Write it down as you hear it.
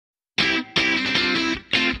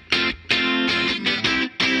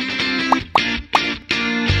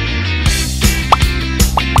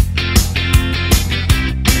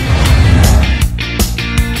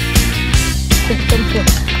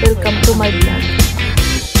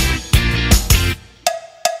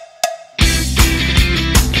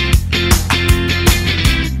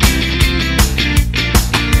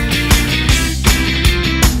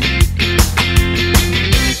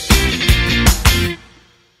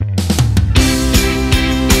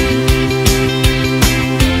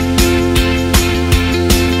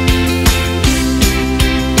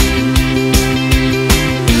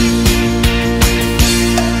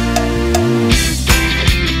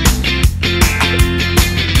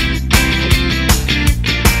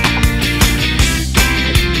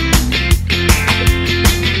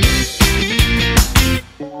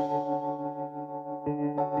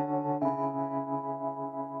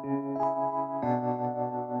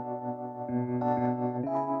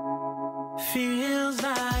Feels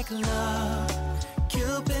like love.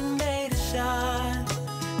 Cupid made a shot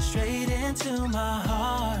straight into my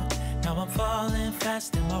heart. Now I'm falling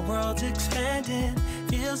fast and my world's expanding.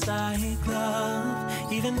 Feels like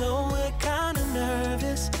love. Even though we're kinda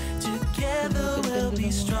nervous, together we'll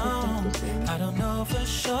be strong. I don't know for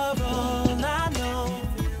sure, all I know.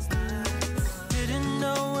 Didn't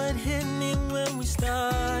know what hit me when we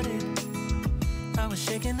started. I was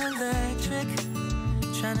shaking electric,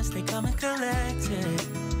 trying to stay calm and collected.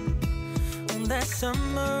 On that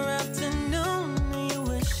summer afternoon, you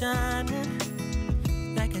were shining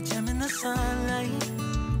like a gem in the sunlight.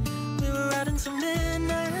 We were out until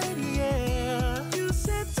midnight, yeah. You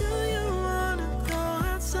said, do you wanna go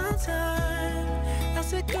out sometime? I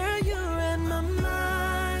said, girl, you're in my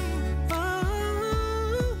mind.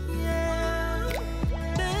 Oh, yeah.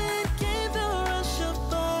 Then came the rush of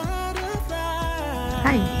butterflies.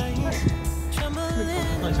 Hi.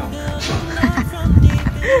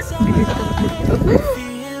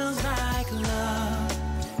 Feels like love.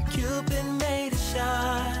 Cupid made a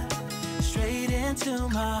shot straight into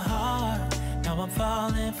my heart. Now I'm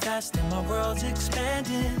falling fast and my world's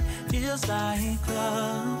expanding. Feels like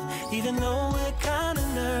love. Even though we're kinda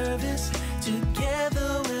nervous,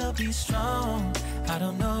 together we'll be strong. I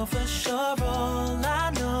don't know for sure, all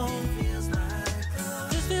I know.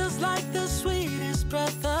 This feels like the sweetest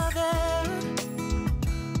breath of air.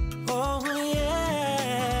 Oh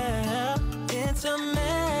yeah, it's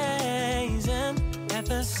amazing. At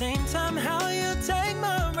the same time, how you take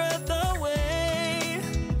my breath away.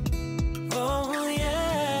 Oh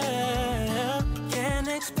yeah, can't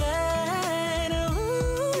explain.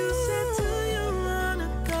 Ooh. You said, do you wanna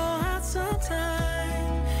go out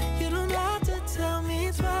sometime? You don't have to tell me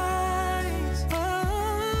twice.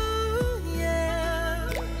 Oh yeah.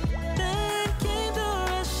 Then came the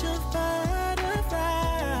rush of butterflies,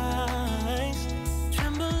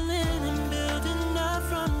 trembling and building up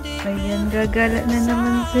from deep. Ayan, gagala na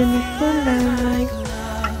naman si Nikolai.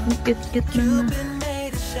 Ang cute-cute naman.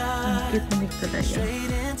 Ang cute ni Nikolai.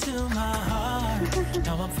 Straight into my heart.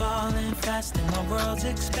 Now I'm falling fast and my world's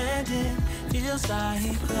expanding. Feels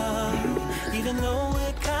like love. Even though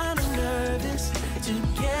we're kinda nervous,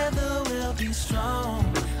 together we'll be strong.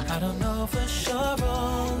 I don't know for sure,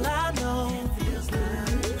 all I know.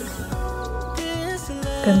 This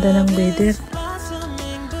love Ganda ng weather. is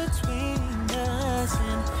blossoming between us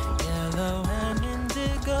in yellow and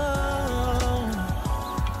indigo.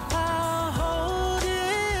 I'll hold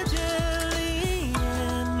it gently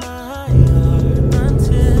in my heart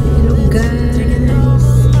until Hello guys.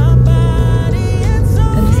 my body and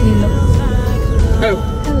soul. Ano sino? Hello.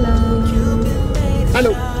 Hello.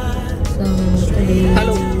 Hello. So today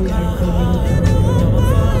Hello. we are going to...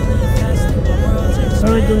 What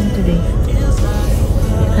are we doing today?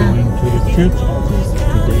 Going to the church office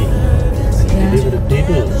today. Deliver the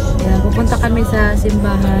tables. Yeah, pupunta kami sa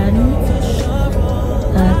simbahan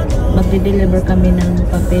at magde-deliver kami ng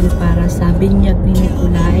papel para sa binyag ni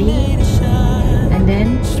Nikolai. And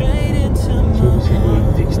then, So this is going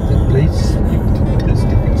to fix the place. Just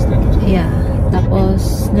to fix that. yeah,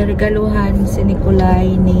 tapos naregaluhan si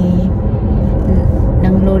Nikolai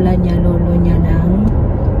ng lola niya, lolo niya ng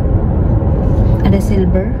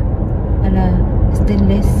silver,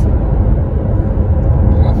 stainless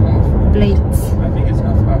Half. plates. I think it's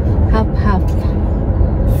half. Half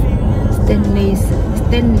stainless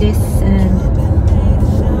and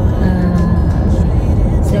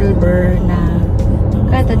silver na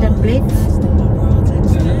katadang plates.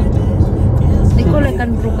 Nikolai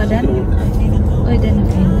kan brukadan oy dan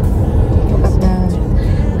fin kapag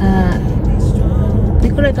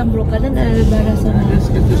Nikolai kan brukadan para sa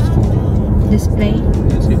Let's get this photo. display.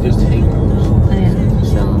 Let's get just hang on. Ayan.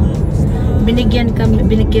 So binigyan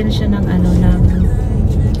siya ng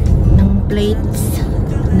ng plates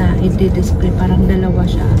na i-display, parang dalawa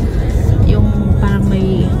siya. Yung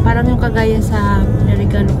parang yung kagaya sa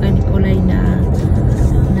regalo kay Nikolai na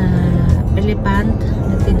elephant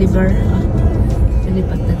na teddy bear.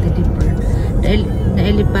 Elephant na teddy bear. Na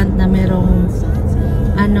elephant na merong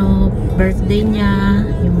birthday niya,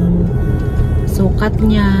 yung sukat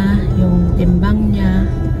niya, yung timbang niya.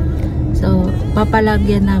 So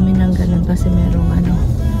papalagyan namin ng ganun kasi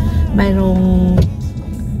mayroong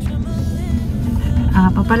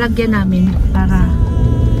papalagyan namin para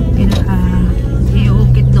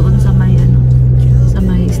iukit doon sa may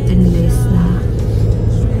stainless na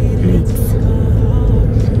plates.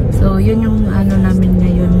 So yun yung namin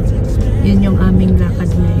ngayon, yun yung aming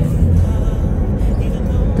lakad ngayon.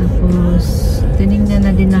 Tapos tinignan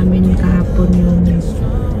na din namin kahapon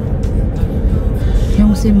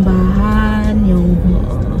yung simbahan, yung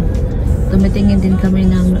tumitingin din kami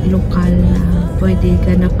ng lokal na pwede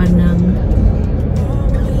ganapan ng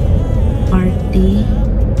party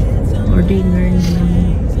or dinner ng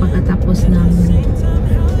pagkatapos ng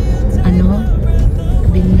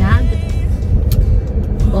binyag,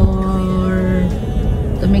 or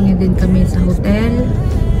tumingin din kami sa hotel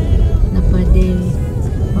na pwede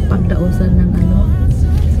mapagdausan ng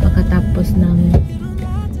pagkatapos ng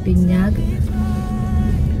binyag.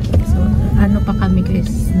 So pa kami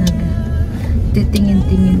guys,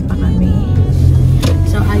 titingin-tingin pa kami.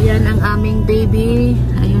 So ayan ang aming baby,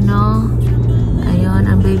 ayun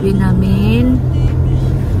ang baby namin,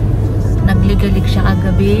 nagligalig siya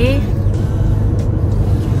kagabi.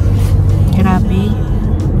 Grabe,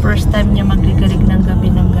 first time niya magligalig ng gabi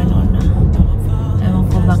ng gano'n. Ewan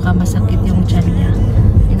ko, baka masakit yung tiyan niya.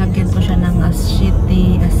 Nilagyan ko siya ng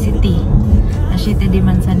asiti di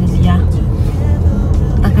mansanilya.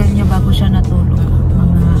 Tagal niya bago siya natulog,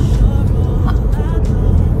 mga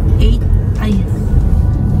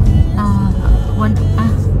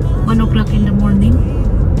 1 o'clock in the morning.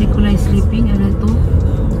 Nikolai sleeping at 2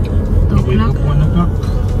 o'clock. 1 o'clock.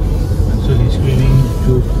 So he's screaming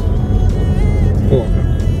to 4 o'clock.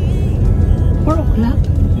 4 o'clock?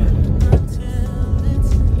 Yeah.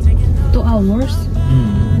 2 hours?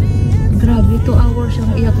 Grabe, 2 hours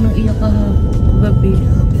siyang iyak ng iyak gabi.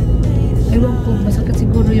 Ewan ko, masakit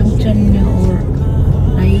siguro yung tiyan niya or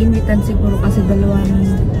naiinitan siguro kasi 2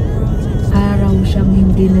 araw siyang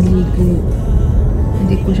hindi naligo.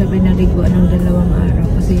 Hindi ko siya pinaliguan ng 2 araw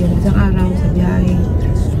kasi yung isang araw sa biyahe,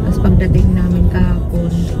 tapos pagdating namin kahapon,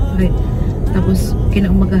 tapos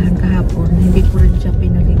kinaumagahan kahapon, hindi ko rin siya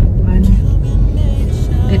pinaliguan.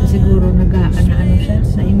 Kaya siguro siya,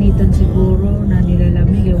 nainitan siguro, na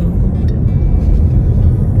nilalamig.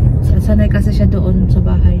 Sanay kasi siya doon sa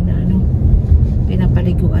bahay na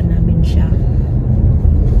pinapaliguan namin siya.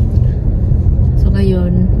 So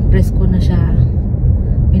ngayon, presko na siya,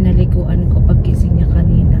 pinaliguan ko paggising niya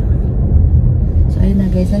kanina. So ayun na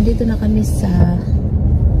guys, nandito na kami sa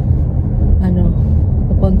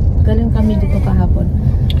galing kami dito kahapon.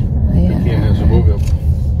 Ayan.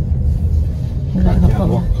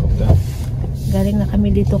 Galing na kami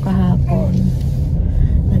dito kahapon.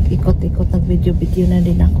 Nag-ikot-ikot, nag-video-video na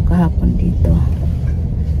din ako kahapon dito.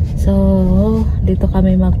 So dito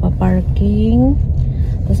kami magpa-parking,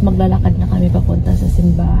 tapos maglalakad na kami papunta sa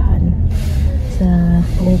simbahan, sa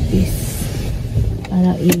office,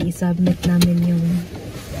 para i-submit namin yung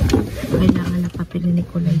kailangan na papel ni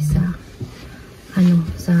Nikolai sa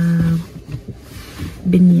sa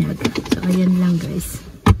binyag. So ayan lang guys.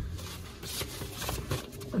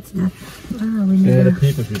 What's that? We need a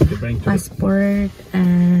passport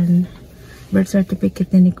and birth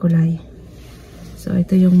certificate ni Nikolai. So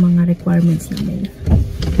ito yung mga requirements namin.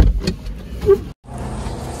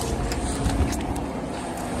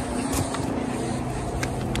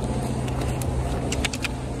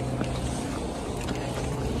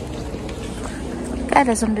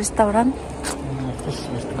 Ada some restaurant?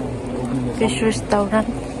 Fish restaurant.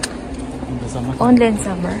 Only in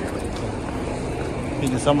summer. In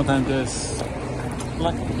the summertime there's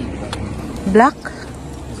black people. Black?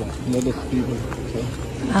 A lot of people.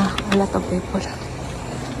 A lot of people.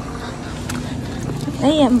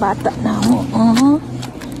 Ay, ang bata na mo.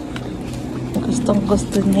 Gustong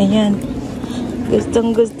gusto niya yan.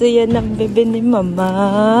 Gustong gusto yan ng bebe ni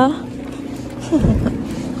mama.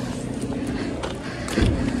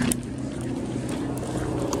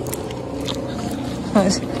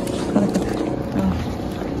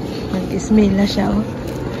 Nag-ismila siya,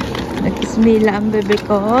 nag-ismila ang bebe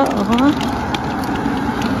ko,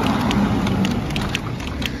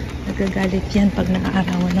 nagagalit yan pag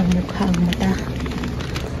nakaarawan ng mukha ang mata.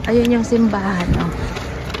 Ayun yung simbahan,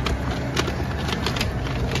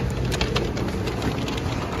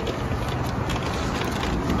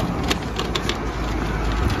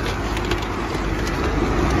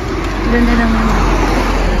 ganda ng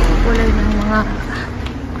kulay ng mga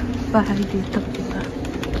bahay dito, diba?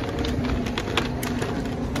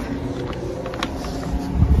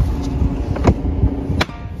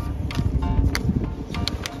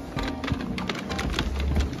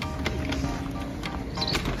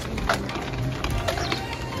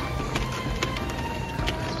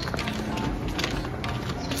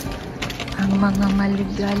 Ang mga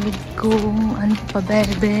maligalig kong pa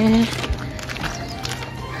bebe.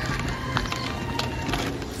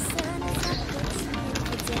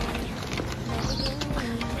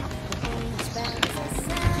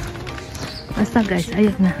 Basta guys,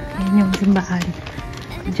 ayun na. Ayun yung simbahan.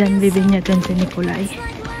 Diyan bibinyagan si Nikolai.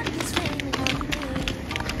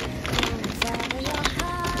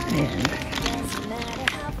 Ayan.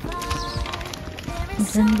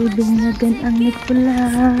 Diyan bibinyagan ang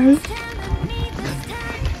Nikolai.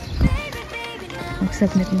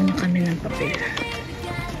 Mag-submit muna kami ng papel.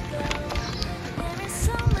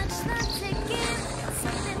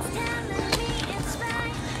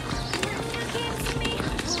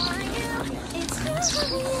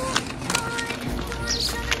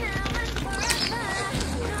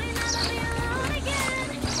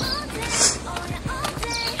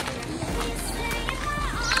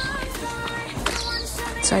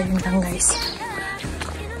 So, yun lang guys.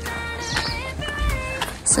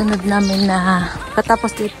 Sunod namin na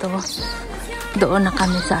katapos dito, doon na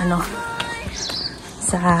kami sa ano,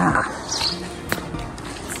 sa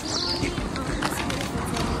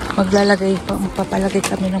magpapalagay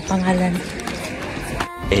kami ng pangalan.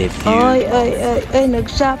 Ay,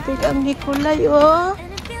 nag-shopping ang Nikolai, oh.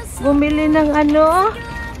 Bumili ng ano,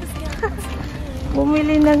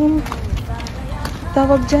 bumili ng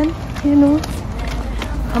tawag dyan, you know,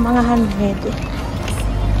 ang mga handmade.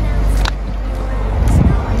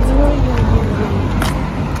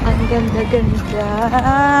 Ang ganda-ganda.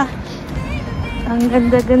 Ang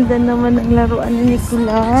ganda-ganda naman ang laruan ni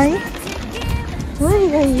Nikolai. Ay.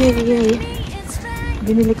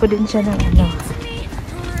 Binili ko din siya ng ano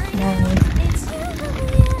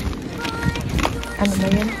ba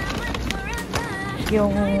yun?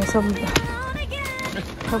 Yung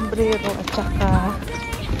sombrero at saka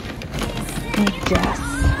medyas.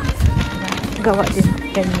 Gawa din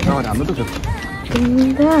ganyan.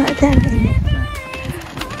 Ganda.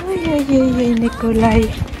 Ay, Nikolai.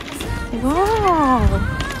 Wow.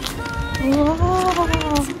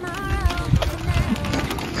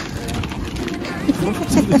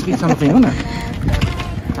 See something on it.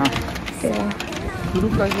 Yeah. You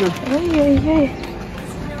look like you. Ay.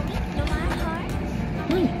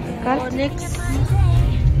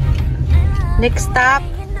 Next stop,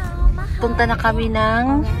 punta na kami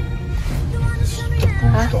ng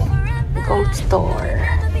gold store.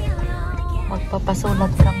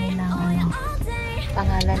 Magpapasulat kami ng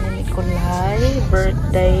pangalan ni Nikolai,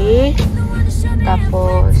 birthday,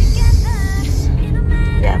 tapos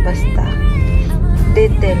basta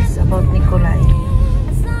details about Nikolai.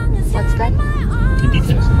 What's that? The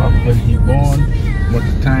details about when he born, what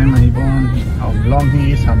time he born, how long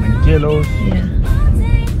he is, how many kilos, Yeah.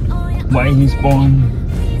 why he's born.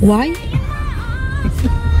 Why?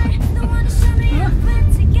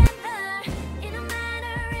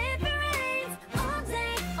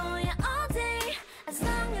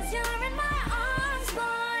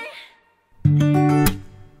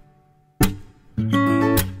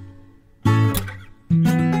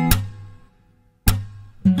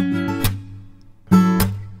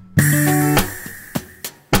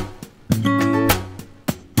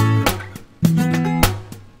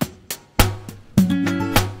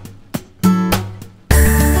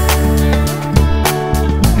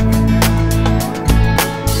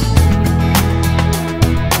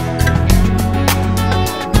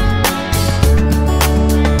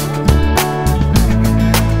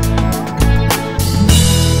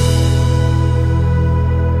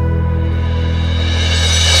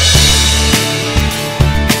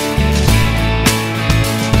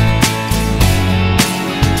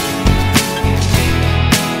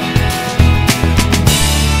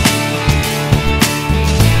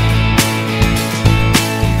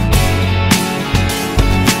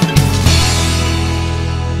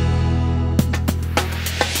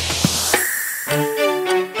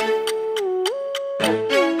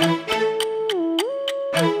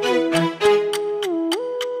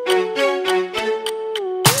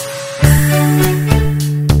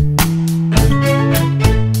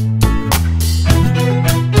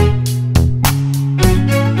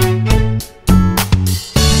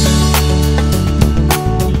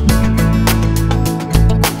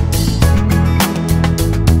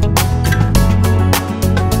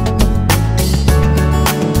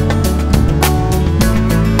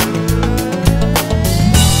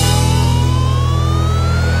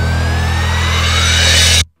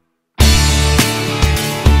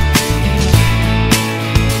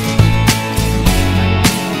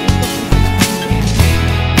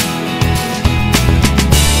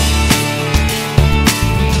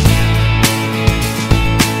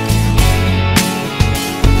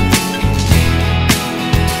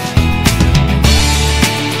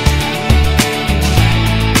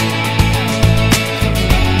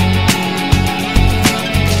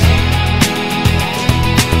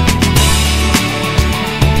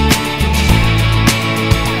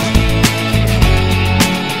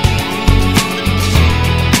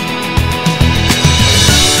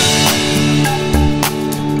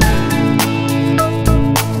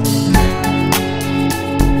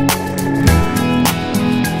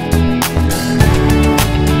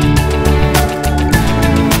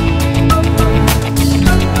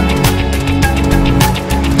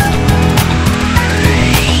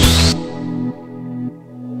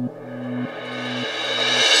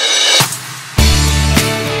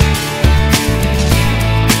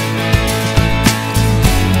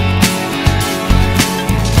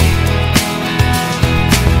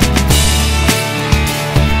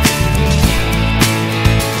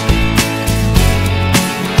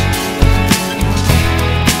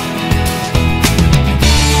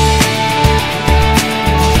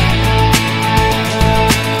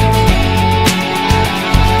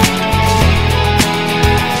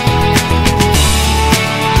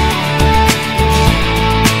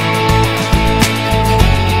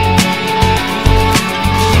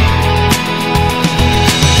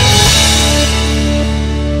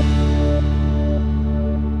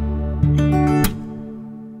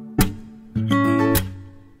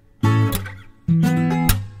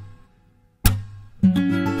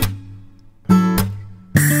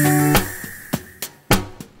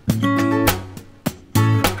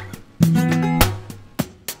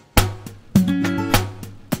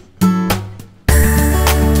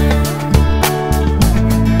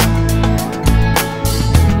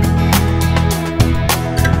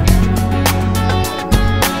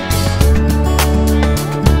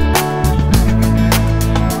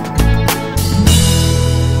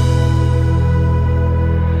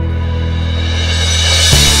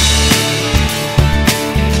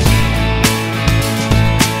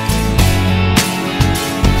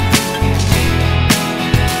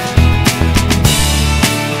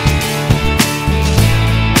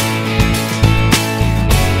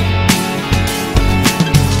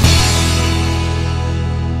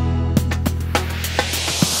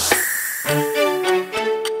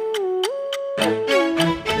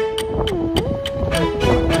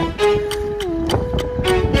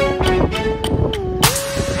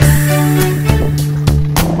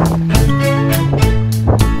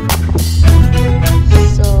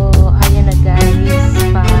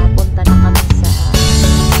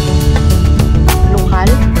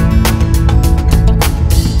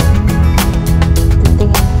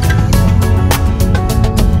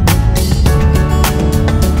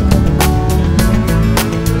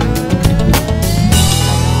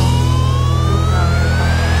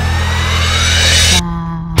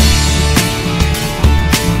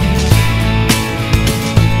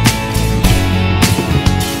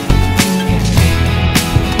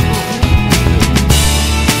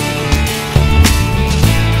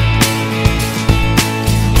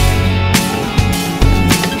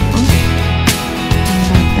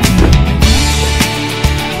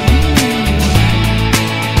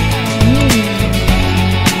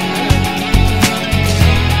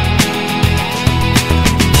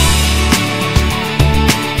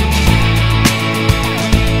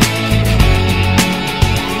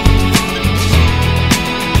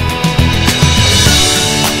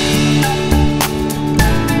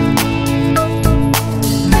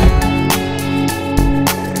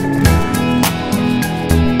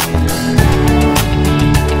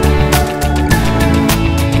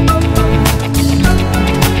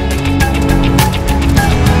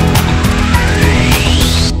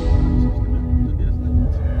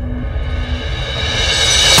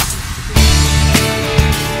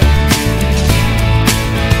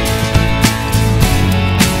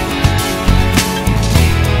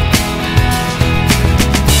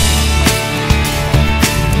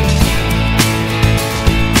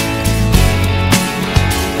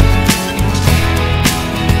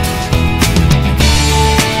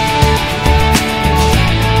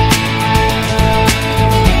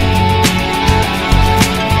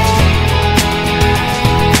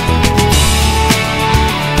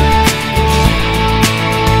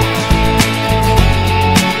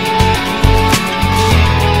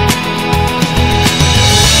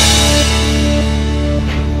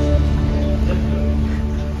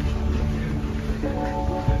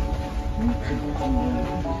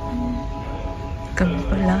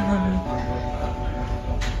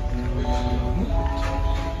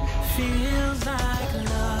 Feels like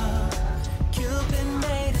love. Cupid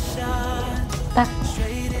made a shot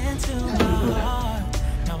straight into my heart.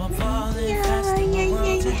 Now I'm falling fast and my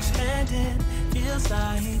world's expanding. Feels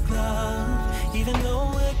like love. Even though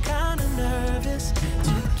we're kinda nervous,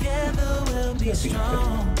 together we'll be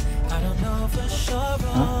strong. I don't know for sure,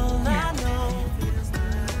 all I know.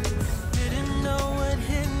 Didn't know what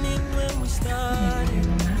hit me when we started.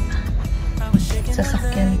 I was shaking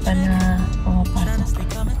Sasakyan pa na pumapasok.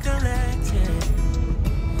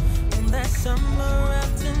 That summer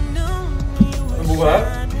afternoon we were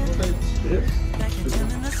shining, like a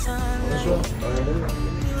gem in the sunlight.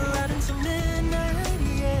 We were out until midnight,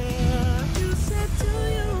 yeah. You said, do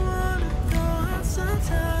you wanna go out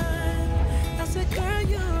sometime? I said, girl,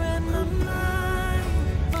 you're in my mind.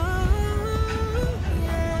 Oh,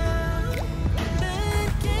 yeah.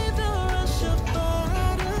 Then came the rush of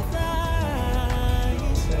butterflies,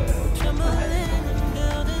 trembling and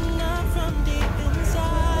building up from deep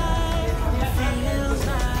inside. Feels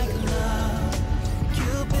like love.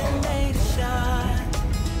 Cupid made a shot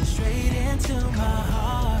straight into my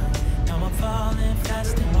heart. Now I'm falling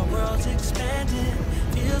fast and my world's expanding.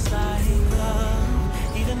 Feels like love.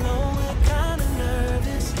 Even though we're kinda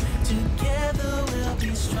nervous, together we'll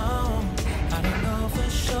be strong. I don't know for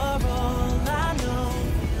sure, all I know.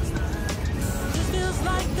 This feels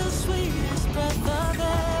like the sweetest breath of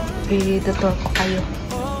air. I-tutor ko kayo.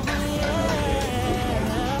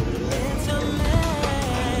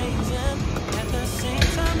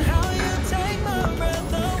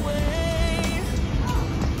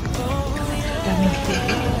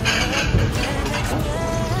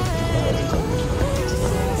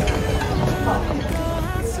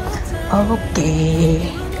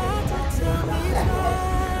 Okay.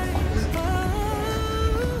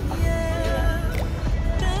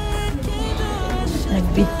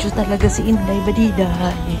 Nag-video talaga si Inday Badiday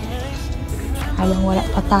habang wala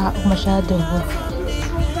pa tao masyado.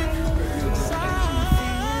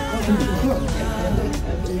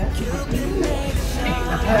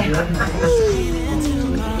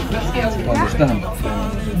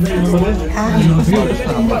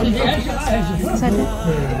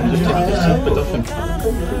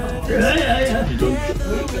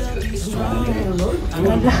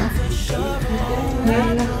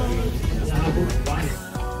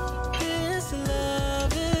 This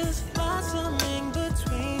love is blossoming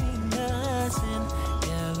between us in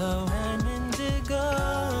yellow and indigo.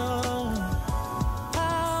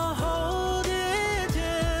 I'll hold it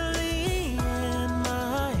dearly in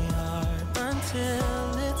my heart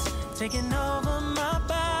until it's taken over my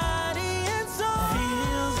body and soul.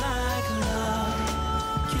 Feels like love.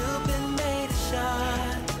 Cupid made a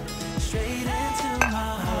shot straight into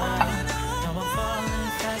my heart. Now I'm falling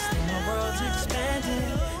fast and my world's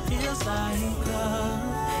expanding. Feels like love.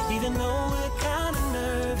 Even though we're kinda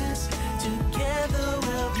nervous, together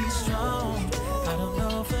we'll be strong. I don't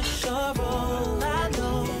know for sure, all I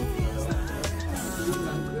know.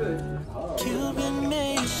 Cupid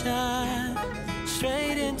made a shot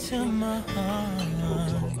straight into my heart.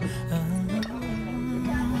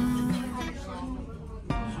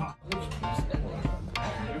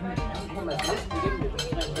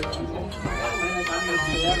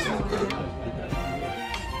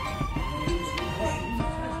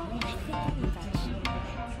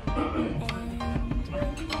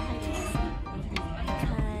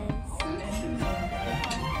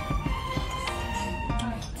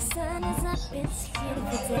 It's a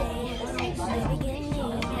beautiful day. The beginning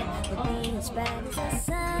will be as bright as the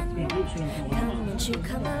sun. Come and you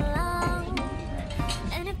come along,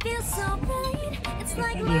 and it feels so bright. It's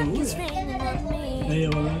like love is raining on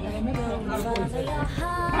me. Go and follow your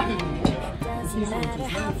heart. Doesn't matter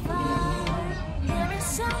how far. There is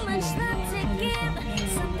so much love to give.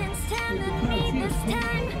 Something's telling me this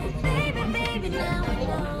time, baby, baby, now I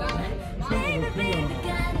know. Baby, baby,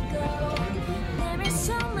 gotta go. There is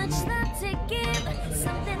so much love to give.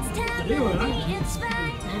 Something's telling me it's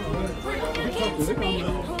right. When you came to me,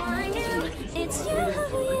 who are you? It's you, yeah,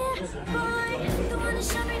 boy. The one to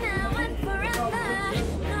show me now and forever.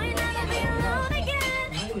 No, you'll never be alone again.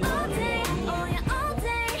 All day, oh yeah, all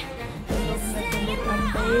day. Please stay in my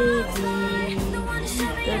arms, boy. The one to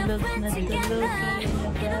show me up when together. It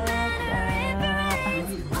don't matter if it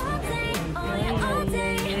rains. All day, oh yeah, all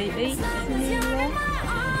day. As long as you're in my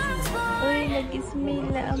arms, boy. Uy,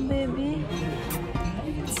 nag-ismila ang baby.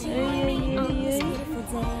 Ay, ay, ay, ay.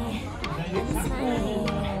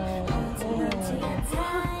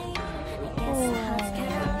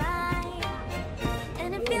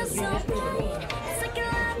 And it feels so bright. It's like your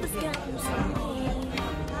love has gotten to me.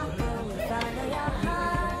 Follow your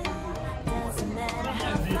heart. Doesn't matter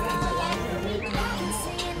how far.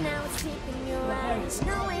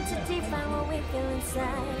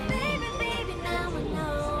 inside. Baby, baby, now I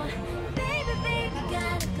know. Baby, baby,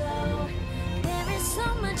 gotta go. There is so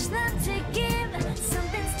much love to give.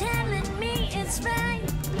 Something's telling me it's right.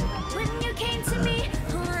 When you came to me,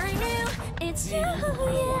 oh, I knew it's you,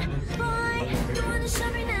 yeah, boy. You wanna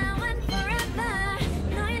show me now and forever.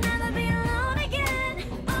 No, you'll never be alone again.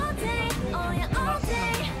 All day, oh yeah, all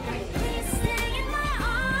day. Please stay in my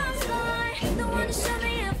arms, boy. Don't wanna show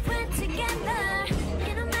me if we're together.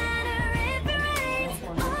 It don't matter if it rains.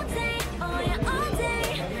 All day, oh yeah, all day.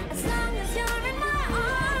 As long as you're in my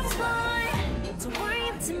arms, boy. Don't worry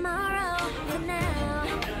of tomorrow. For now,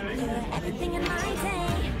 you're everything in my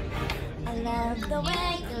day. I love the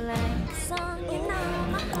way you like the song, you know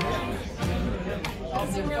my heart.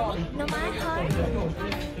 'Cause you know my heart.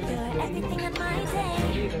 You're everything in my day.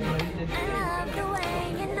 I love the way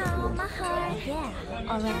you know my heart.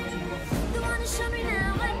 Yeah, alright. You wanna show me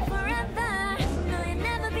now and forever. No, you'll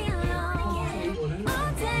never be alone.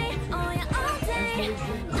 All day, oh yeah, all day.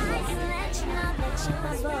 I can let you know that you're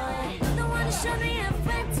my boy. Don't wanna show me if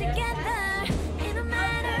we're together. It don't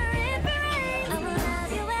matter if it rains. I will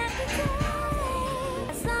love you every day.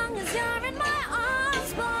 As long as you're in my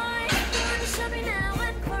arms, boy. You wanna show me now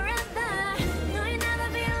and forever. No, you'll never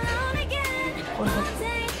be alone again. All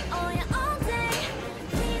day, oh yeah, all day.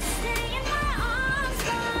 Please stay in my arms,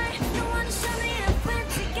 boy. You wanna show me if we're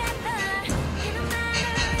together. It don't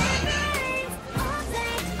matter if it rains. All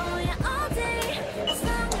day, oh yeah, all day. As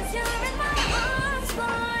long as you're in my arms,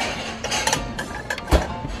 boy.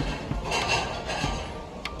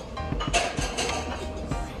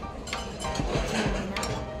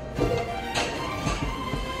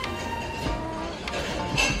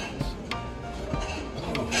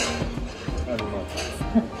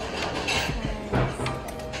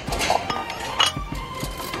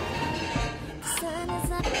 Sun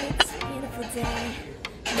is up, it's a beautiful day.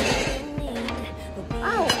 Nothing need will be as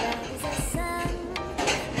bright as the sun.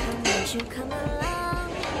 Come, won't you come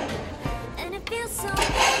along? And it feels so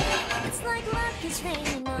good. It's like luck is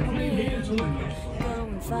raining on me. Go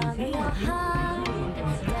and follow your heart.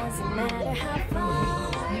 Doesn't matter how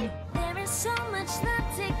far. There is so much love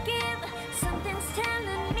to give. Something's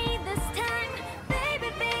telling me this time. Baby,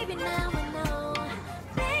 baby, now I know.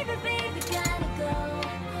 Baby, baby, gotta go.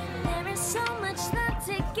 There is so much love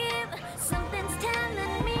to give. Something's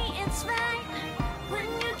telling me it's right. When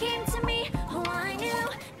you came to me, oh, I knew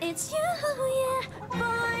it's you, yeah,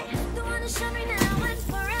 boy. The one to show me now and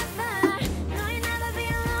forever. No, you'll never be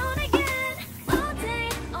alone again. All day,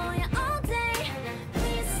 oh yeah, all day.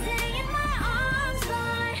 Please stay in my arms,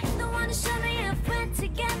 boy. The one to show me if we're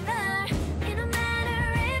together. It don't matter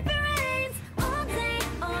if it rains. All day,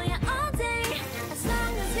 oh yeah, all day. As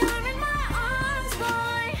long as you're in my arms,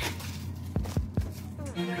 boy.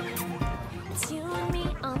 It's you and me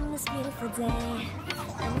on this beautiful day.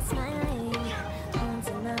 I'm smiling,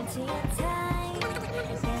 holding on to your tight.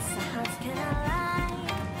 Guess our hearts can align,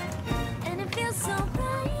 and it feels so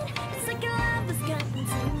bright. It's like your love has gotten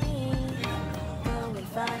to me. Go and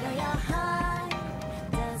follow your heart.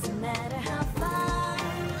 Doesn't matter how far.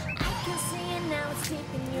 I can see it now, it's deep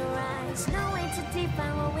in your eyes. No way to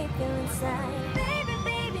define what we feel inside. Baby,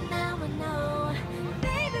 baby, now I know.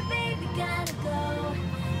 Baby, baby, gotta go.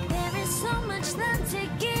 There is so much love to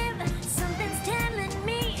give. Something's telling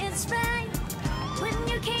me it's right. When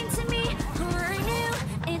you came to me, oh, I knew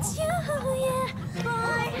it's you, yeah,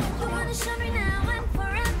 boy. You wanna show me now and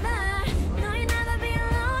forever. No, you'll never be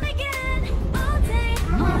alone again. All day,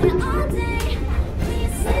 oh yeah, all day.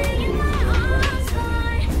 Please stay in my arms,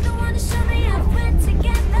 boy. Don't wanna show me if we're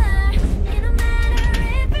together. It don't matter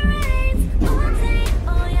if it rains. All day,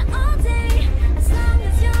 oh yeah, all day. As long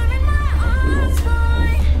as you're in my arms,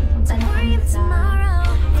 boy. Don't worry of tomorrow.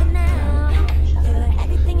 For now, you're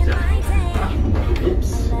everything in my day.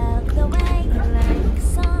 I love the way you like the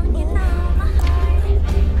song, you know my heart.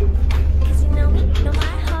 'Cause you know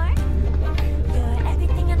my heart. You're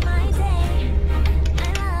everything in my day. I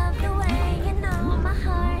love the way you know my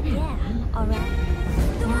heart. Yeah, alright.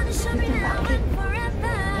 The one to show me now and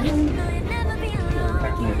forever. No, you'll never be alone.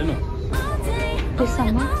 All day, oh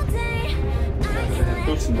yeah, all day. I can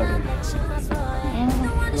let you know that you're my boy.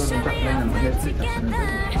 The one to show me if we're together.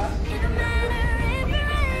 It don't matter if it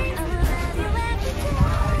rains. I will love you every day.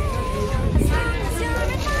 As long as you're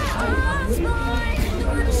in my arms, boy. The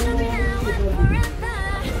one to show me now and forever.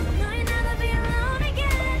 No, you'll never be alone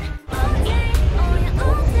again. All day, oh yeah,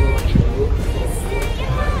 all day. Please stay in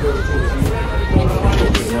my arms,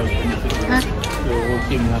 boy.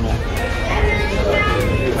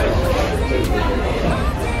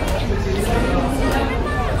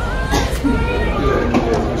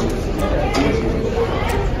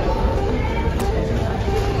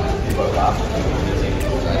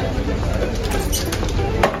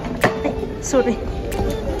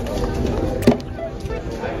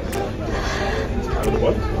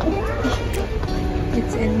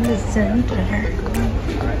 center.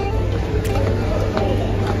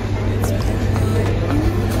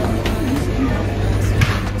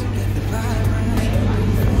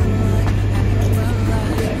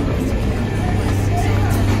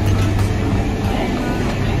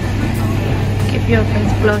 Keep your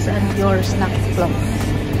face close and yours not close.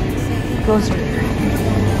 Closer.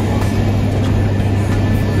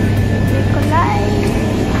 Nikolai.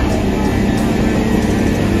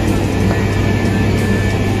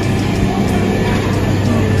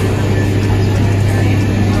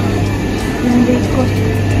 Hindi ko.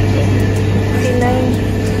 Nikolai.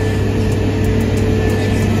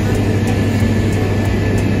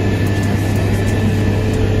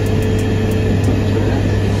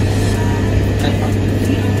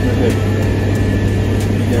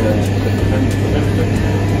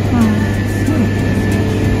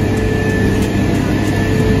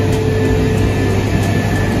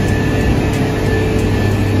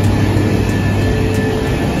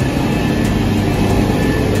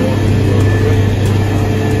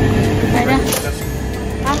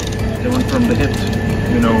 From the hip,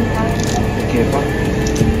 you know, kebab.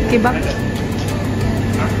 Kebab?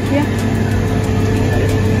 Yeah.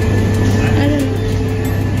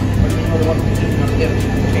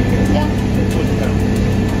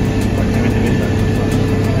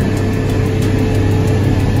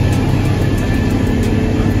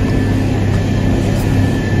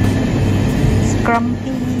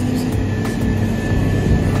 Scrumpy.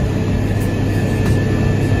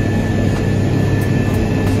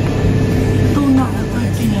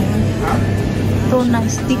 Tuna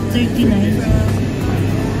stick 39.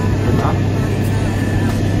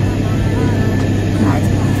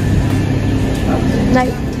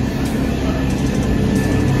 Light.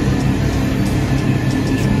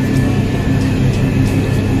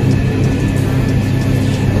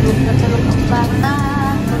 Tulog na tulog ang bata.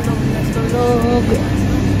 Tulog na tulog.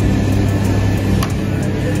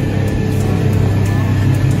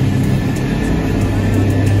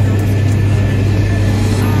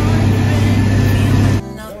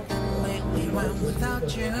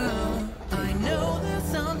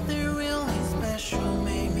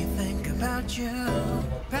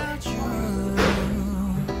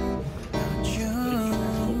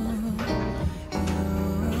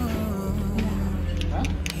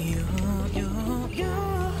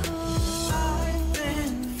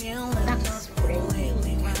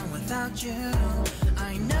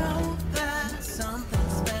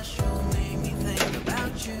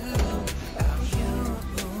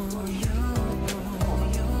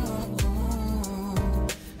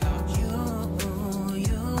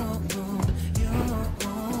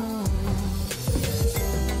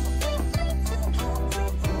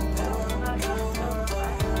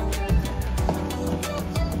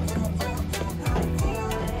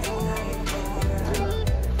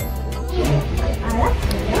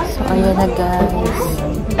 Ayan na guys.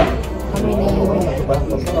 Kami na yun.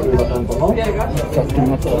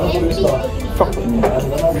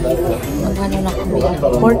 Magano na kami.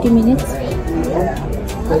 40 minutes.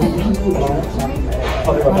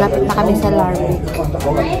 Malapit na kami sa LARVIK.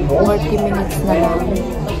 40 minutes na lang.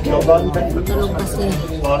 Tulog kasi.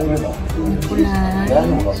 Nikolai.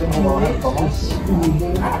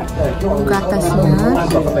 Yung gatas niya.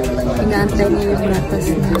 Inaantay niya yung gatas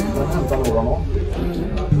niya.